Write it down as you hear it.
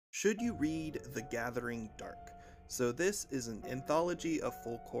Should you read The Gathering Dark? So this is an anthology of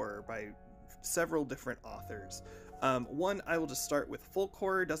folk horror by several different authors. One, I will just start with folk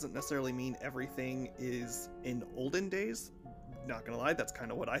horror doesn't necessarily mean everything is in olden days. Not gonna lie, that's kind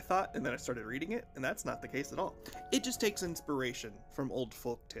of what I thought, and then I started reading it, and that's not the case at all. It just takes inspiration from old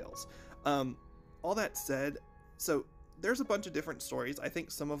folk tales. All that said, so there's a bunch of different stories. I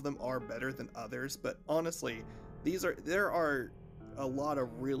think some of them are better than others, but honestly, there are a lot of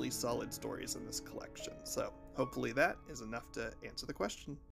really solid stories in this collection. So hopefully that is enough to answer the question.